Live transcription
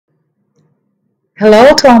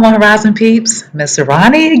Hello to all my Horizon peeps, Mr.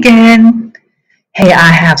 Ronnie again. Hey,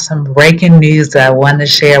 I have some breaking news that I want to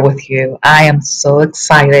share with you. I am so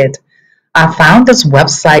excited. I found this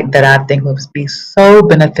website that I think would be so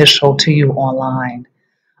beneficial to you online.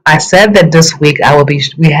 I said that this week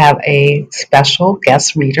we have a special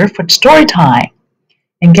guest reader for story time.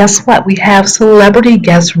 And guess what? We have celebrity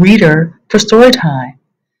guest reader for story time.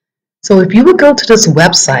 So if you would go to this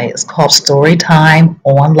website, it's called Storytime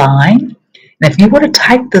Online. And if you were to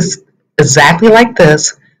type this exactly like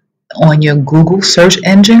this on your Google search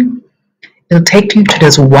engine, it'll take you to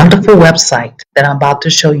this wonderful website that I'm about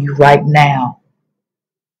to show you right now.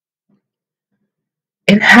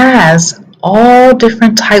 It has all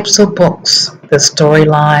different types of books, the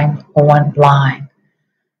Storyline Online,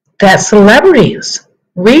 that celebrities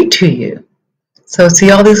read to you. So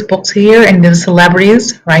see all these books here and the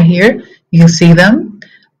celebrities right here. You can see them.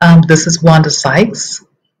 This is Wanda Sykes.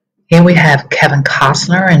 Here we have Kevin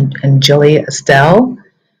Costner and Julia Estelle.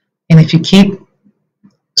 And if you keep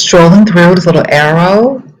strolling through this little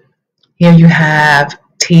arrow, here you have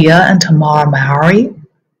Tia and Tamara Mowry.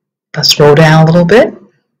 If I scroll down a little bit,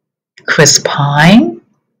 Chris Pine.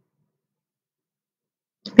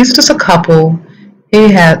 These are just a couple. Here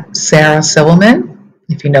you have Sarah Silverman,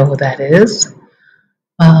 if you know who that is.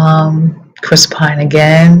 Chris Pine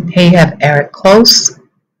again. Here you have Eric Close.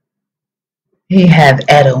 Here you have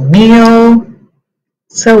Ed O'Neill.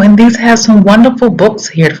 And these have some wonderful books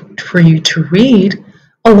here for you to read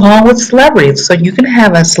along with celebrities. So you can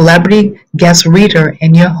have a celebrity guest reader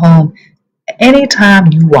in your home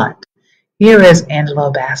anytime you want. Here is Angela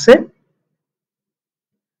Bassett.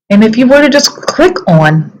 And if you were to just click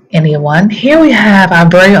on anyone, here we have our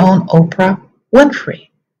very own Oprah Winfrey.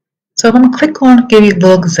 So I'm going to click on, give you a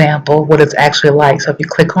little example of what it's actually like. So if you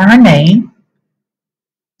click on her name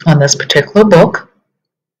on this particular book,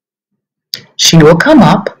 she will come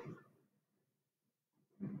up.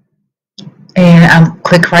 And I'm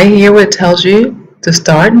click right here where it tells you to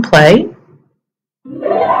start and play.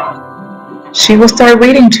 She will start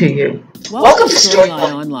reading to you. Welcome to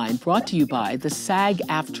Storyline Online, brought to you by the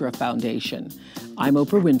SAG-AFTRA Foundation. I'm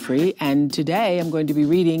Oprah Winfrey, and today I'm going to be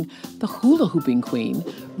reading The Hula Hooping Queen,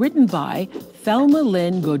 written by Thelma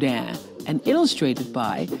Lynn Godin and illustrated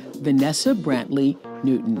by Vanessa Brantley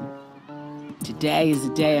Newton. Today is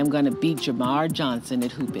the day I'm going to beat Jamar Johnson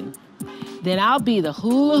at hooping. Then I'll be the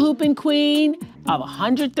hula hooping queen of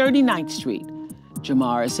 139th Street.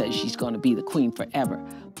 Jamara says she's going to be the queen forever.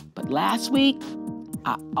 But last week,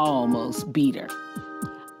 I almost beat her.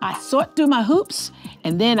 I sort through my hoops,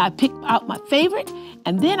 and then I pick out my favorite,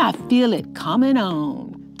 and then I feel it coming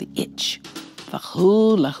on, the itch, the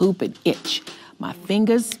hula hooping itch. My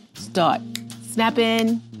fingers start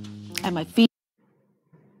snapping, and my feet.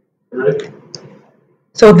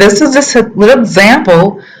 So this is just a little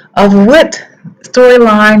example of what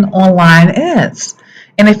Storyline Online is.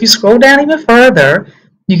 And if you scroll down even further,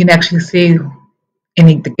 you can actually see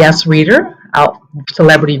the guest reader,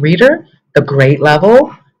 celebrity reader, the grade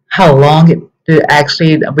level, how long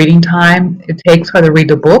the reading time it takes her to read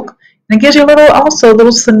the book. And it gives you a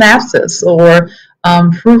little synopsis or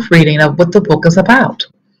proofreading of what the book is about.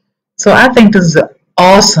 So I think this is an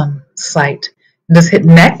awesome site. Just hit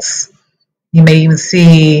next. You may even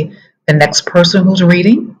see the next person who's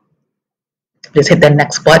reading. Just hit that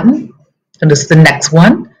next button, and this is the next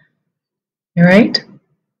one. All right.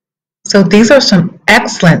 So this is an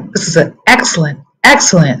excellent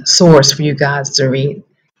source for you guys to read.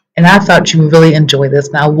 And I thought you would really enjoy this,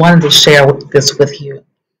 and I wanted to share this with you.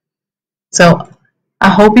 So I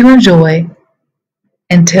hope you enjoy.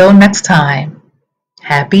 Until next time,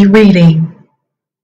 happy reading.